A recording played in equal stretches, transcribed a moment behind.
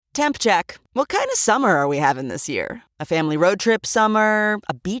Temp check. What kind of summer are we having this year? A family road trip summer?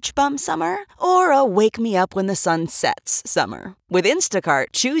 A beach bum summer? Or a wake me up when the sun sets summer? With Instacart,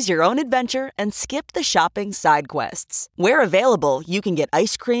 choose your own adventure and skip the shopping side quests. Where available, you can get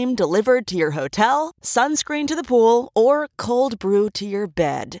ice cream delivered to your hotel, sunscreen to the pool, or cold brew to your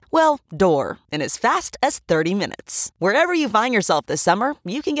bed. Well, door, in as fast as 30 minutes. Wherever you find yourself this summer,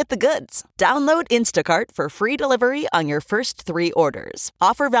 you can get the goods. Download Instacart for free delivery on your first 3 orders.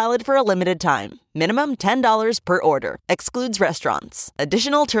 Offer valid for a limited time. Minimum $10 per order. Excludes restaurants.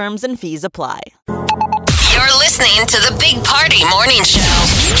 Additional terms and fees apply. You're listening to the Big Party Morning Show.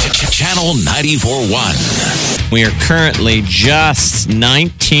 Channel 94.1. We are currently just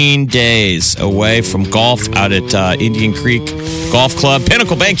 19 days away from golf out at Indian Creek Golf Club.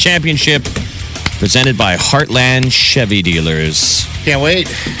 Pinnacle Bank Championship presented by Heartland Chevy Dealers. Can't wait.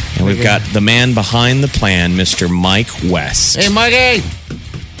 And we've got the man behind the plan, Mr. Mike West. Hey, Mikey.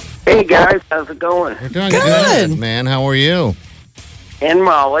 Hey guys, how's it going? We're doing good, man. How are you? And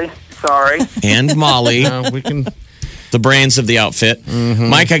Molly, sorry. And Molly, We can. the brains of the outfit. Mm-hmm.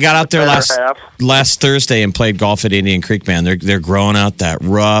 Mike, I got out there Better half. last Thursday and played golf at Indian Creek, man. They're growing out that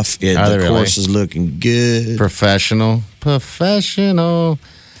rough. Are they The really? course is looking good. Professional.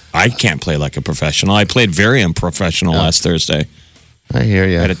 I can't play like a professional. I played very unprofessional last Thursday. I hear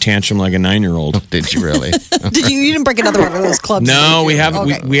you. I had a tantrum like a 9-year-old. Did you really? You didn't break another one of those clubs? No, did we you? haven't.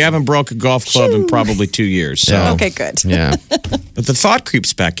 Okay. We haven't broke a golf club in probably 2 years. So. Yeah. Okay, good. Yeah. But the thought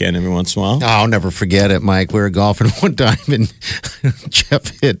creeps back in every once in a while. Oh, I'll never forget it, Mike. We were golfing one time and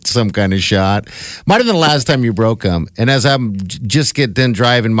Jeff hit some kind of shot. Might have been the last time you broke them. And as I'm just get done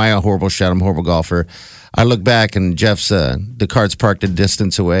driving my horrible shot, I'm a horrible golfer. I look back and Jeff's the cart's parked a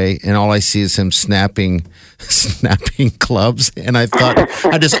distance away, and all I see is him snapping clubs. And I thought I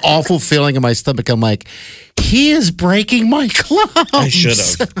had this awful feeling in my stomach. I'm like, he is breaking my clubs. I should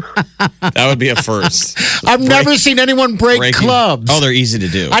have. That would be a first. I've never seen anyone break clubs. Oh, they're easy to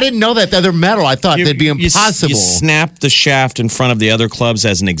do. I didn't know that they're metal. I thought they'd be impossible. You snap the shaft in front of the other clubs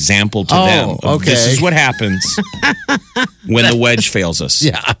as an example to them. Okay. This is what happens when the wedge fails us.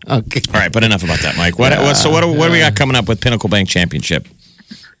 Yeah. Okay. All right, but enough about that, Mike. What do we got coming up with Pinnacle Bank Championship?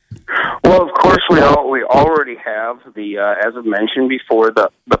 Well, of course, we already have the, as I mentioned before,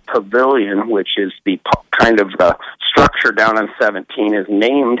 the pavilion, which is the kind of structure down on 17, is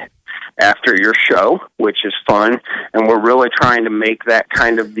named after your show, which is fun. And we're really trying to make that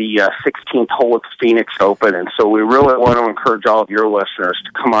kind of the 16th hole at the Phoenix Open. And so we really want to encourage all of your listeners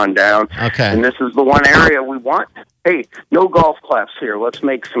to come on down. Okay. And this is the one area we want. Hey, no golf claps here. Let's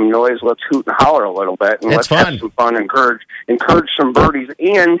make some noise. Let's hoot and holler a little bit. And It's let's fun. have some fun, encourage some birdies.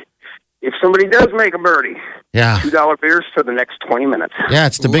 And if somebody does make a birdie, Yeah. $2 beers for the next 20 minutes. Yeah,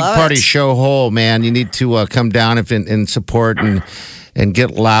 it's the Big Love Party it. Show hole, man. You need to come down and support and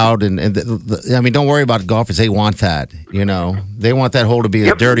get loud. I mean, don't worry about golfers. They want that. You know, they want that hole to be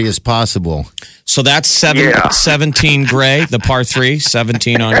as dirty as possible. So that's 17 gray, the par 3,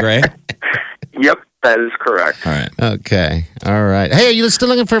 17 on gray. Yep, that is correct. All right. Okay. All right. Hey, are you still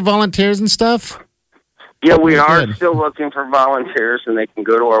looking for volunteers and stuff? Yeah, we are Good. still looking for volunteers, and they can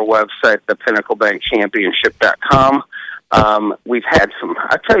go to our website, thepinnaclebankchampionship.com. We've had some.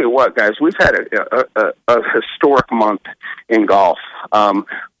 I tell you what, guys, we've had a historic month in golf.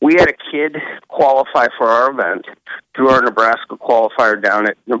 We had a kid qualify for our event through our Nebraska qualifier down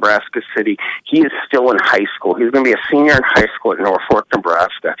at Nebraska City. He is still in high school. He's going to be a senior in high school at Norfolk,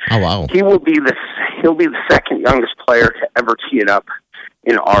 Nebraska. Oh, wow. He'll be the second youngest player to ever tee it up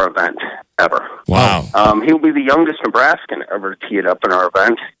in our event ever. Wow. He'll be the youngest Nebraskan ever to tee it up in our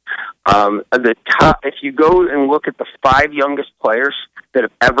event. The top, if you go and look at the 5 youngest players that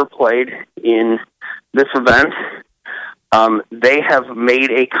have ever played in this event, they have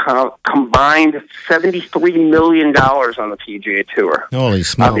made a combined $73 million on the PGA Tour. Holy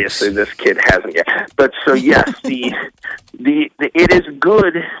smokes. Obviously, this kid hasn't yet. But so, yes, it is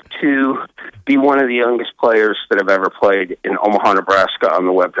good to be one of the youngest players that have ever played in Omaha, Nebraska on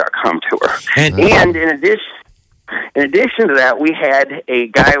the Web.com tour. And In addition to that, we had a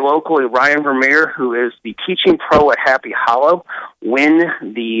guy locally, Ryan Vermeer, who is the teaching pro at Happy Hollow, win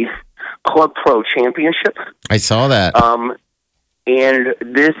the Club Pro Championship. I saw that. And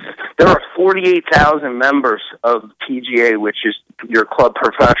there are 48,000 members of PGA, which is your club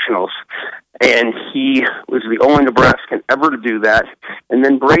professionals. And he was the only Nebraskan ever to do that. And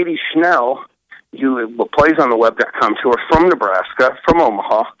then Brady Schnell, who plays on the Web.com tour from Nebraska, from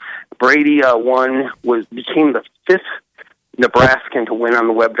Omaha. Brady became the 5th Nebraskan to win on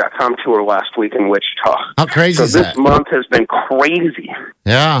the Web.com tour last week in Wichita. How crazy so is this that? month has been crazy.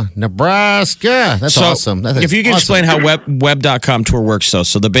 Yeah, Nebraska. That's awesome. If you can explain how Web.com tour works, though.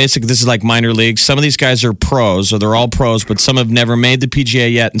 So this is like minor leagues. Some of these guys are pros, or they're all pros, but some have never made the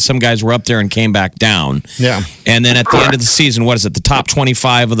PGA yet, and some guys were up there and came back down. Yeah. And then at the end of the season, what is it? The top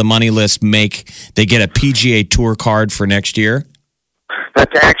 25 of the money list they get a PGA Tour card for next year?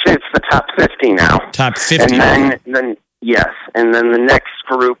 That's actually, it's the top 50 now. Top 50. And then yes, and then the next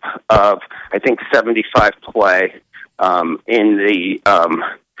group of, I think, 75 play in the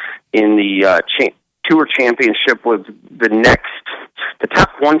Tour Championship was the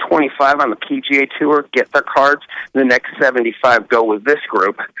top 125 on the PGA Tour get their cards. The next 75 go with this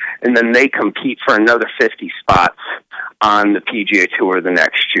group, and then they compete for another 50 spots on the PGA Tour the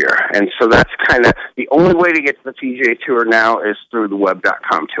next year. And so that's kind of the only way to get to the PGA Tour now is through the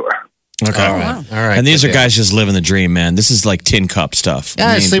Web.com tour. Okay. All right. And these are guys just living the dream, man. This is like tin cup stuff.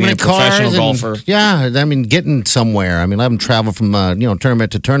 Yeah, sleeping being in cars. Professional golfer. Yeah, I mean, getting somewhere. I mean, let them travel from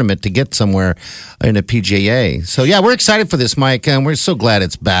tournament to tournament to get somewhere in a PGA. So yeah, we're excited for this, Mike, and we're so glad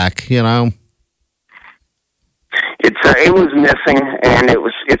it's back. You know, it was missing, and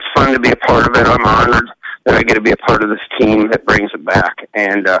it's fun to be a part of it. I'm honored that I get to be a part of this team that brings it back.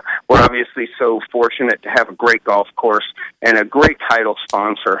 And we're obviously so fortunate to have a great golf course and a great title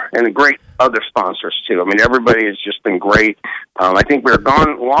sponsor and a great other sponsors, too. I mean, everybody has just been great. I think we're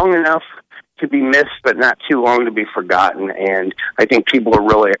gone long enough to be missed, but not too long to be forgotten. And I think people are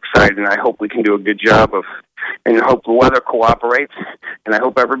really excited, and I hope we can do a good job and I hope the weather cooperates, and I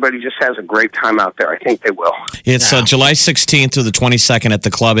hope everybody just has a great time out there. I think they will. It's July 16th through the 22nd at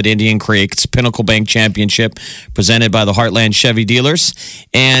the club at Indian Creek. It's Pinnacle Bank Championship presented by the Heartland Chevy Dealers.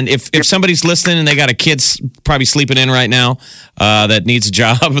 And if somebody's listening and they got a kid probably sleeping in right now that needs a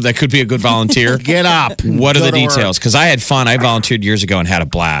job, that could be a good volunteer. Get up. What are the details? Because I had fun. I volunteered years ago and had a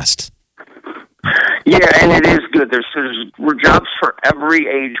blast. Yeah, and it is good. There's jobs for every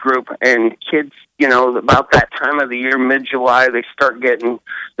age group, and kids, about that time of the year, mid-July, they start getting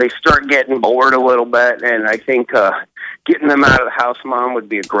bored a little bit, and I think getting them out of the house, Mom, would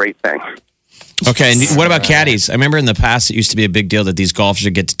be a great thing. Okay, and what about caddies? I remember in the past it used to be a big deal that these golfers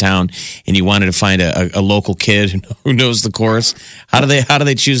would get to town and you wanted to find a local kid who knows the course. How do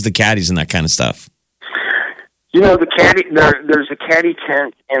they choose the caddies and that kind of stuff? The caddy, there's a caddy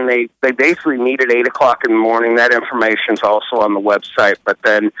tent, and they basically meet at 8 o'clock in the morning. That information's also on the website, but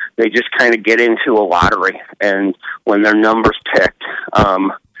then they just kind of get into a lottery, and when their number's picked,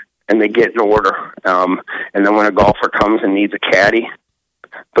 and they get in order, and then when a golfer comes and needs a caddy,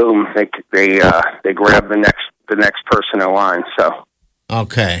 boom, they grab the next person in line. So.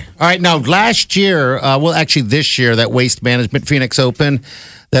 Okay. All right. Now, last year, this year, that Waste Management Phoenix Open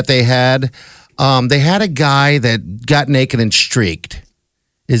that they had a guy that got naked and streaked.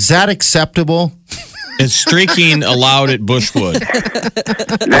 Is that acceptable? Is streaking allowed at Bushwood?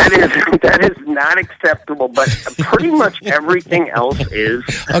 That is not acceptable, but pretty much everything else is.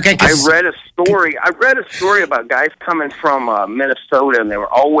 Okay. I read a story about guys coming from Minnesota, and they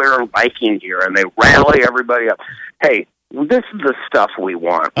were all wearing biking gear, and they rally everybody up. Hey, this is the stuff we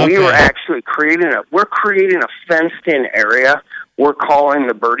want. Okay. We were actually creating a fenced-in area. We're calling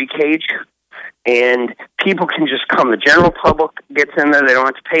the birdie cage. And people can just come. The general public gets in there. They don't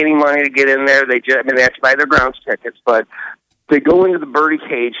have to pay any money to get in there. They have to buy their grounds tickets, but they go into the birdie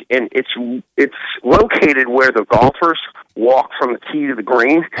cage, and it's located where the golfers walk from the tee to the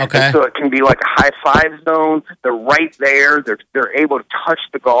green. Okay. And so it can be like a high five zone. They're right there. They're able to touch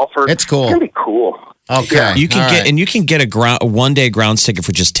the golfers. It's cool. It's gonna be cool. Okay. Yeah. You can get a one-day grounds ticket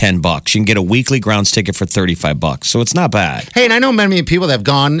for just $10. You can get a weekly grounds ticket for $35. So it's not bad. Hey, and I know many people that have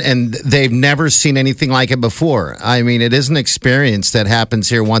gone and they've never seen anything like it before. I mean, it is an experience that happens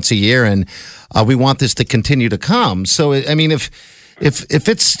here once a year, and we want this to continue to come. So, I mean, if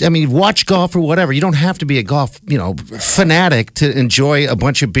it's, watch golf or whatever, you don't have to be a golf, fanatic to enjoy a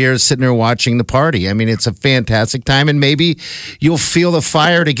bunch of beers sitting there watching the party. I mean, it's a fantastic time, and maybe you'll feel the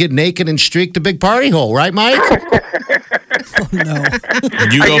fire to get naked and streak the big party hole, right, Mike? Oh, no.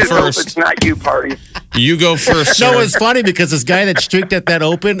 You go I just hope first. it's not you, party. You go first, sir. No, it's funny because this guy that streaked at that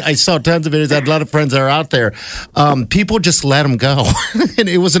open, I saw tons of videos. I had a lot of friends that are out there. People just let him go. And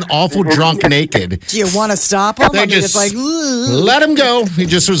it was an awful drunk naked. Do you want to stop him? They It's like, let him go. He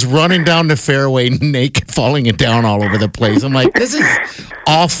just was running down the fairway naked, falling it down all over the place. I'm like, this is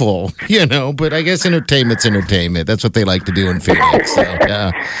awful, but I guess entertainment's entertainment. That's what they like to do in Phoenix. So,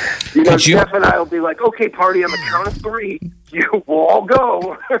 yeah. Jeff and I will be like, okay, party on the count of 3. You will all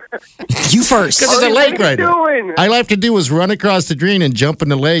go. You first. Because there's a lake What are right you there. doing? All I have to do is run across the green and jump in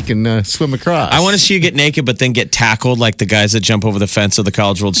the lake and swim across. I want to see you get naked, but then get tackled like the guys that jump over the fence of the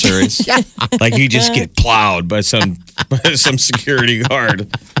College World Series. Like you just get plowed by some security guard,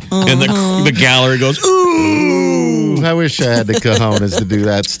 and the gallery goes, ooh. I wish I had the cojones to do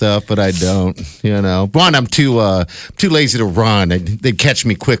that stuff, but I don't. You know, one, I'm too lazy to run. They'd catch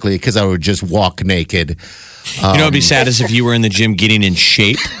me quickly because I would just walk naked. You know, it'd be sad as if you were in the gym getting in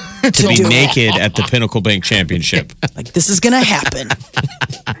shape to be do it. naked at the Pinnacle Bank Championship. Like, this is going to happen.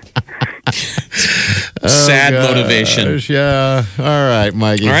 Sad Gosh, motivation. Yeah. All right,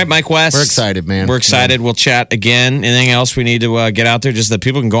 Mikey. All right, Mike West. We're excited, man. We're excited. We'll chat again. Anything else we need to get out there? Just that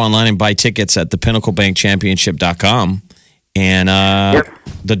people can go online and buy tickets at thepinnaclebankchampionship.com. And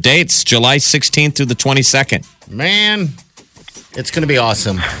the dates, July 16th through the 22nd. Man, it's going to be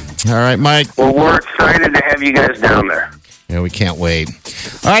awesome. All right, Mike. Well, we're excited to have you guys down there. Yeah, we can't wait.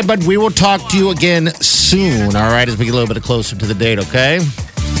 All right, bud, we will talk to you again soon, all right, as we get a little bit closer to the date, okay?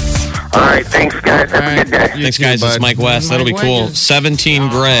 All right, thanks, guys. Have a good day. Thanks, too, guys. It's bud. Mike West. That'll be Mike cool. West. 17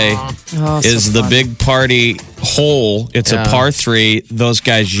 Gray is the big party hole. It's a par 3. Those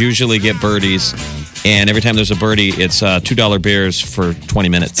guys usually get birdies. And every time there's a birdie, it's $2 beers for 20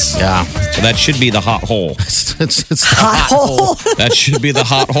 minutes. Yeah. So that should be the hot hole. It's Hot hole. That should be the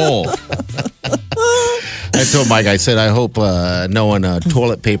hot hole. I told Mike, I said, I hope no one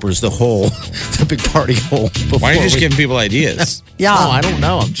toilet papers the hole, the big party hole. Why are you just giving? giving people ideas? Yeah. Oh, I don't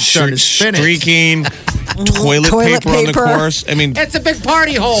know. I'm just starting to spin it. Streaking, toilet Toilet paper on the paper. course. I mean, It's a big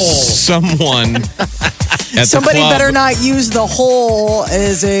party hole. someone at Somebody the club. better not use the hole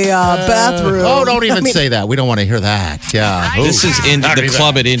as a bathroom. Oh, don't even I mean, say that. We don't want to hear that. Yeah. This is Not the even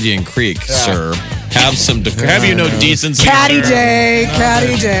club at Indian Creek, sir. Have some, have you no decency? Caddy day,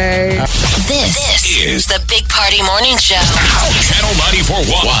 caddy day. This is the Big Party Morning Show. Channel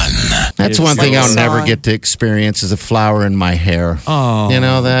 94.1. That's one thing I'll Song. never get to experience is a flower in my hair. Oh, You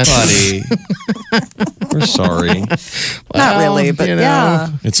know that? buddy. We're sorry. Not really, but you know. yeah.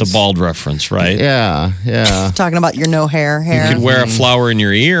 It's a bald reference, right? Yeah, yeah. Talking about your no hair You hair. could wear a flower in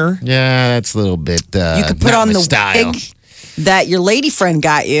your ear. Yeah, that's a little bit. You could put not on my the style. wig that your lady friend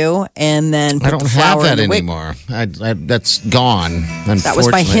got you, and then put I don't the have flower that in the wig. anymore. That's gone. That was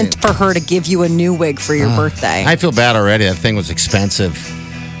my unfortunately. hint for her to give you a new wig for your birthday. I feel bad already. That thing was expensive.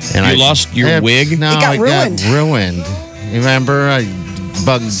 And You lost your wig? No, It got ruined. got ruined. Remember, I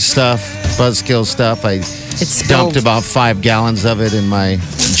bug stuff, buzzkill stuff. I spilled. dumped about 5 gallons of it in my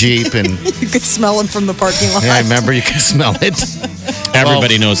Jeep, and You could smell him from the parking lot. yeah, I remember you can smell it.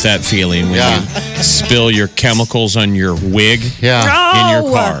 Everybody knows that feeling when Yeah. you spill your chemicals on your wig Yeah, in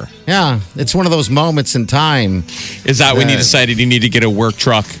your car. yeah. It's one of those moments in time. Is that when you Right. decided you need to get a work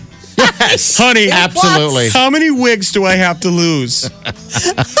truck? Yes, Honey, absolutely. How many wigs do I have to lose?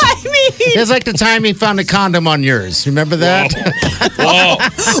 I mean, It's like the time he found a condom on yours. Remember that? Whoa.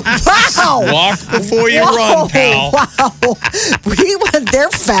 wow. Walk before you Whoa, run, pal. Wow. We went there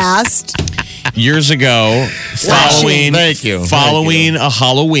fast. Years ago, following Thank you. following a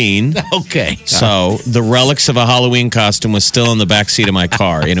Halloween. Okay. So the relics of a Halloween costume was still in the back seat of my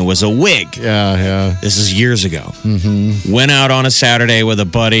car, and it was a wig. Yeah, yeah. This is years ago. Mm-hmm. Went out on a Saturday with a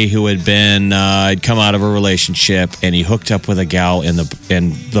buddy who had been had come out of a relationship, and he hooked up with a gal in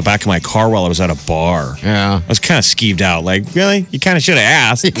the back of my car while I was at a bar. Yeah. I was kind of skeeved out. Like, really? You kind of should have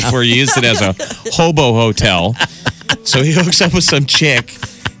asked before you used it as a hobo hotel. So he hooks up with some chick.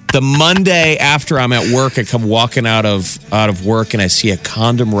 The Monday after I'm at work, I come walking out of work and I see a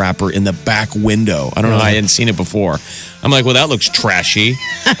condom wrapper in the back window. I don't know how I hadn't seen it before. I'm like, well, that looks trashy.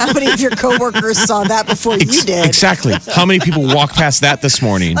 How many of your coworkers saw that before you did? Exactly. How many people walked past that this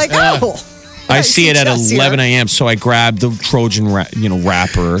morning? Like, oh. I see it at Jess 11 here. a.m. So I grab the Trojan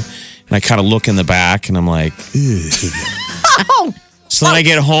wrapper and I kind of look in the back and I'm like, ew. Oh. So then I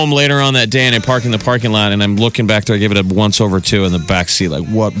get home later on that day and I park in the parking lot and I'm looking back there. I give it a once over two in the back seat, like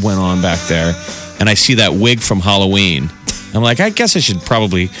what went on back there? And I see that wig from Halloween. I'm like, I guess I should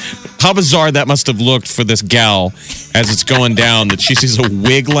probably. How bizarre that must have looked for this gal as it's going down that she sees a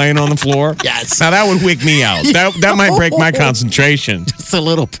wig laying on the floor. Yes. Now that would wig me out. That might break my concentration. Just a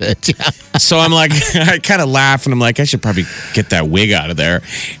little bit. Yeah. So I'm like, I kind of laugh and I'm like, I should probably get that wig out of there.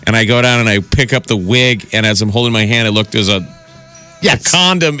 And I go down and I pick up the wig. And as I'm holding my hand, I look, there's a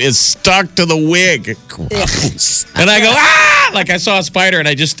condom is stuck to the wig. Gross. And I go, ah! Like I saw a spider and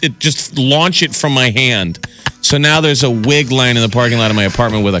it just launch it from my hand. So now there's a wig lying in the parking lot of my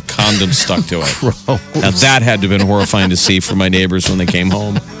apartment with a condom stuck to it. Now that had to have been horrifying to see for my neighbors when they came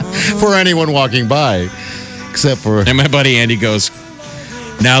home. For anyone walking by, except for. And my buddy Andy goes,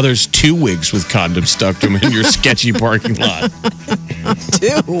 Now there's 2 wigs with condoms stuck to them in your sketchy parking lot.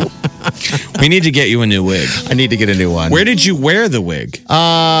 2. We need to get you a new wig. I need to get a new one. Where did you wear the wig?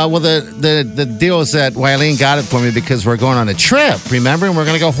 Well, the deal is that Wileen got it for me because we're going on a trip, remember? And we're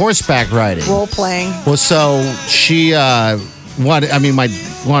going to go horseback riding. Role playing. Well, so she wanted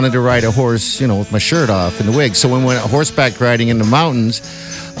to ride a horse, with my shirt off and the wig. So when we went horseback riding in the mountains,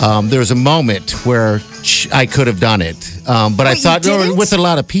 there was a moment where I could have done it. But I thought with a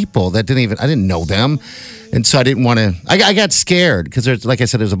lot of people I didn't know them. And so I didn't want to, I got scared because like I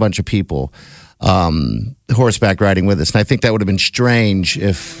said, there's a bunch of people horseback riding with us. And I think that would have been strange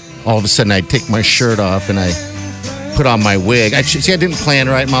if all of a sudden I'd take my shirt off and I put on my wig. I didn't plan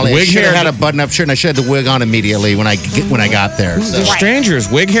right, Molly. I should have had a button-up shirt, and I should have had the wig on immediately when I got there. So. They're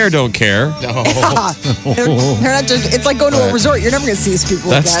strangers. Wig hair don't care. No. They're not just, it's like going to a resort. You're never going to see these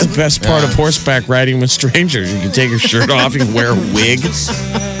people That's again. the best part of horseback riding with strangers. You can take your shirt off, you can wear a wig.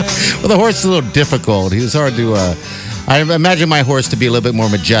 Well, the horse is a little difficult. He was hard to... I imagine my horse to be a little bit more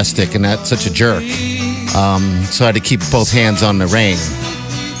majestic and not such a jerk. So I had to keep both hands on the rein.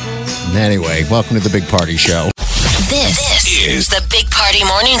 Anyway, welcome to the Big Party Show. This is the Big Party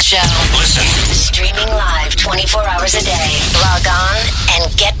Morning Show. Listen. Streaming live 24 hours a day. Log on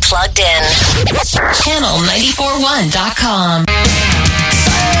and get plugged in. Channel941.com.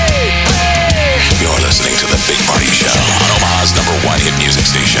 You're listening to the Big Party Show on Omaha's #1 hit music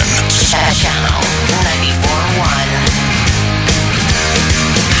station. Channel 941.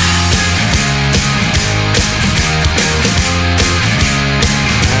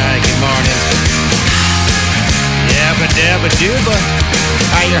 Good morning. Yabba dooba. All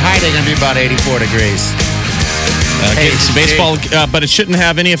right, your high day going to be about 84 degrees. Getting some baseball, but it shouldn't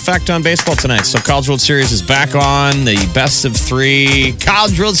have any effect on baseball tonight. So College World Series is back on. The best of 3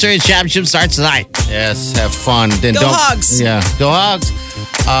 College World Series championship starts tonight. Yes, have fun. Then Go Hogs. Yeah, go Hogs.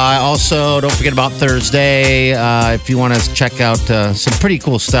 Also, don't forget about Thursday. If you want to check out some pretty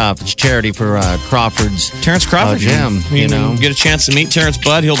cool stuff, it's charity for Crawford's Terrence Crawford gym. You get a chance to meet Terrence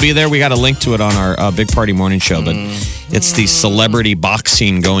Budd. He'll be there. We got a link to it on our Big Party Morning Show. But it's the celebrity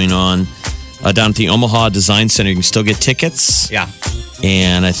boxing going on down at the Omaha Design Center. You can still get tickets. Yeah,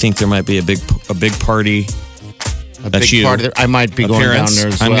 and I think there might be a big party. That's you. I might be going down there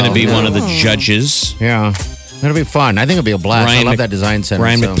as well. I'm going to be one of the judges. Yeah. It'll be fun. I think it'll be a blast. I love that design center.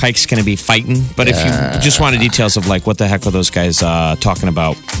 Ryan McPike's going to be fighting. But if you just wanted details of what the heck are those guys talking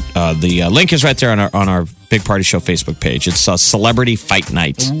about, the link is right there on our Big Party Show Facebook page. It's a Celebrity Fight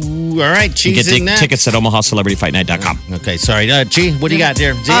Night. Ooh, all right, you get tickets at OmahaCelebrityFightNight.com. Okay, sorry. Chi, what do you got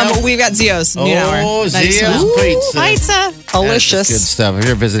there? Zio? We've got Zio's. Zio's Pizza. Pizza. Delicious. Good stuff. If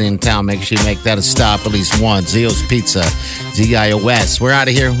you're visiting town, make sure you make that a stop at least once. Zio's Pizza. ZIOS. We're out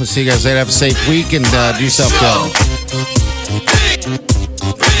of here. We'll see you guys later. Have a safe week and do yourself good. Big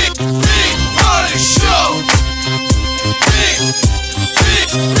Party Show. Big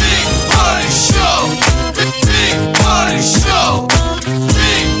Party Show. Big Party Show.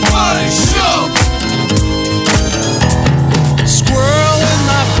 Big Party Show. Squirrel in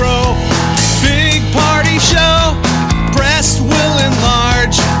my fro. Big Party Show. Breast will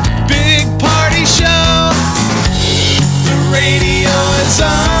enlarge. Big Party Show. The radio is on.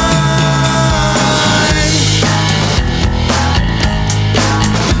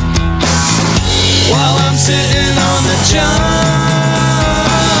 While I'm sitting on the john.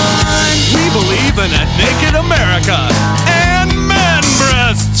 We believe in a naked America and man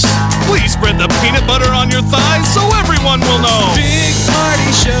breasts. Please spread the peanut butter on your thighs so everyone will know. Big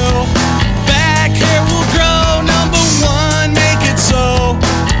Party Show. Back hair will grow. #1, make it so.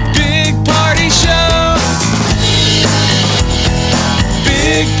 Big Party Show.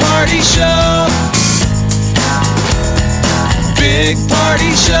 Big Party Show. Big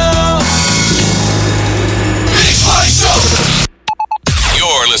Party Show. Big Party Show.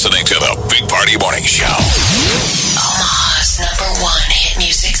 You're listening to the Big Party Morning Show. Omaha's #1 hit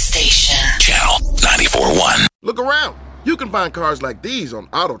music station. Channel 94.1. Look around. You can find cars like these on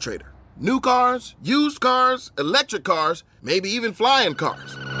AutoTrader. New cars, used cars, electric cars, maybe even flying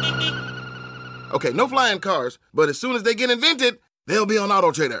cars. Okay, no flying cars, but as soon as they get invented, they'll be on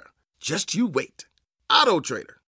AutoTrader. Just you wait. AutoTrader.